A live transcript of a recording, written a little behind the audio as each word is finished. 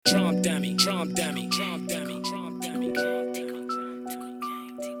dummy.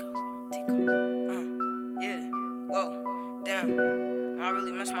 Yeah, whoa, damn. I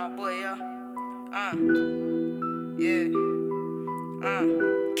really miss my boy, yo. Yeah.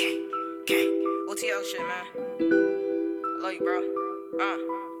 OTL shit, man. I love you, bro.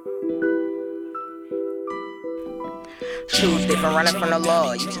 Shoes different, running from the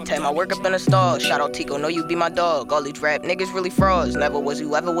law. Used to take my work up in the stall. Shout out Tico, know you be my dog. All these rap niggas really frauds. Never was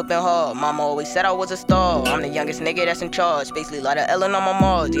you ever whipping hard. Mama always said I was a star. I'm the youngest nigga that's in charge. Basically, lot of Ellen on my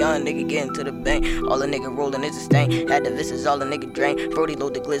Mars. Young nigga getting to the bank. All the nigga rolling is a stain. Had the visits, all the nigga drain. Brody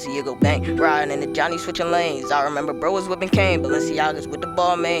load the glizzy, you go bang. Riding in the Johnny switching lanes. I remember bro was whipping cane. Balenciagas with the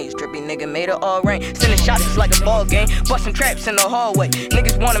ball mains. Drippy nigga made it all rain. Sending shots just like a ball game. Busting traps in the hallway.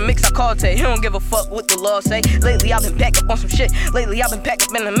 Niggas wanna mix, I call Tay. He don't give a fuck what the law say. Lately I've been back up on some shit. Lately I've been packed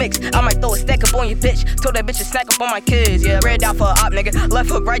up in the mix. I might throw a stack up on your bitch. Told that bitch to snack up on my kids. Yeah, red out for a op, nigga. Left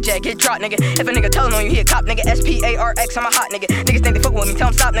hook, right jack, get dropped, nigga. If a nigga tellin' on you, he a cop, nigga. Sparx, I'm a hot nigga. Niggas think they fuckin' with me, tell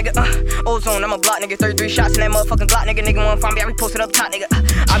him stop, nigga. Ozone, I'm a block, nigga. 33 shots in that motherfucking Glock, nigga. Nigga wanna find me, I be posted up top, nigga.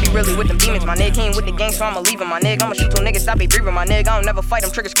 I be really with them demons, my nigga. He ain't with the gang, so I'ma leave him, my nigga. I'ma shoot till niggas stop be breathing, my nigga. I don't never fight,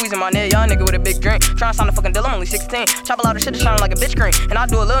 I'm trigger squeezing, my nigga. Young nigga with a big drink. Tryna sign a fucking deal, I'm only 16. Chop a lot of shit, just sounding like a bitch green. And I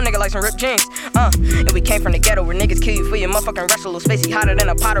do a little nigga like some ripped jeans. And we came from the ghetto where niggas kill you for your motherfucking wrestle. Spacey hotter than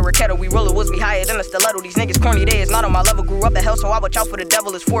a pot or a kettle. We roller woods be higher than a stiletto. These niggas corny, they is not on my level. Grew up at hell, so I watch out for the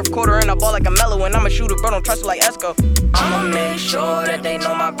devil. It's fourth quarter and I ball like a mellow. And I'm a shooter, bro, don't trust you like Esco. I'ma make sure that they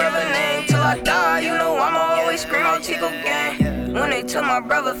know my brother name till I die. You know I'ma always scream out Tico gang. When they took my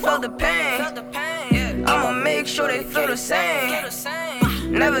brother, felt the pain. I'ma make sure they feel the same.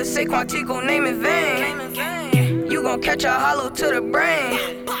 Never say Tico name in vain. You gon' catch a hollow to the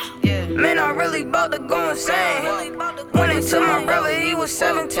brain. Man, I really bout to go insane. When they took my brother, he was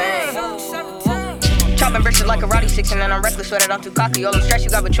 17. Chopping bricks is like karate 6 and then I'm reckless, swear that I'm too cocky. All them stress you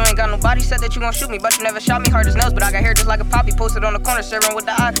got, but you ain't got nobody. Said that you gon' shoot me, but you never shot me. Hard as nails, but I got hair just like a poppy. Posted on the corner, serving with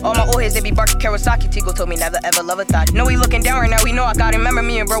the eye. All my old heads, they be barking Kawasaki. Tico told me never ever love a thought. Know he looking down right now, we know I got him. Remember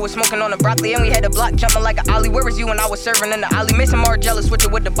me and bro was smoking on the broccoli, and we had the block jumping like a ollie. Where was you when I was serving in the alley? Mason Margiela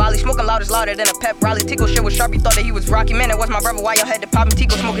switching with the volley. Smoking loud is louder than a pep rally. Tico shit was sharp, he thought that he was Rocky. Man, that was my brother, why y'all had to pop him?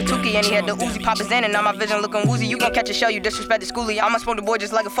 Tico smoking Tukey, and he had the Uzi pop his in, and now my vision looking woozy. You gon' catch a shell, you disrespect the schoolie. I'ma smoke the boy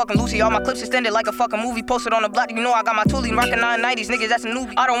just like a fucking Lucy. All my clips extended like a fucking movie. Posted on the block, you know I got my toolie. Rockin' 990s, niggas, that's a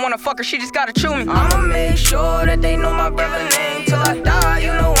newbie. I don't wanna fuck her, she just gotta chew me. I'ma make sure that they know my brother name till I die.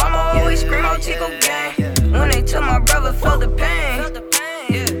 You know I'ma always scream out Tico gang. When they took my brother, felt the pain.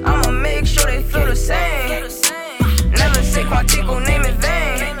 I'ma make sure they feel the same. Never say Tico name in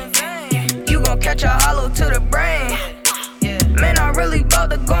vain. You gon' catch a hollow to the brain. Man, I really bout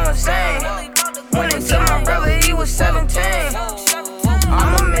to go insane. When they took my brother, he was 17.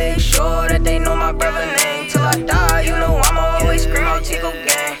 I'ma make sure that they know my brother name till I die. You know I'ma always scream out Tico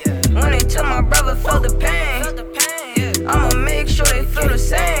gang. When they took my brother, felt the pain. I'ma make sure they feel the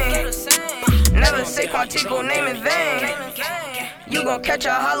same. Never say Tico name in vain. You gon' catch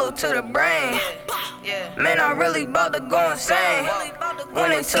a hollow to the brain. Man, I really bout to go insane.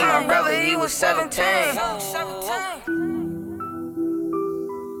 When they took my brother, he was 17.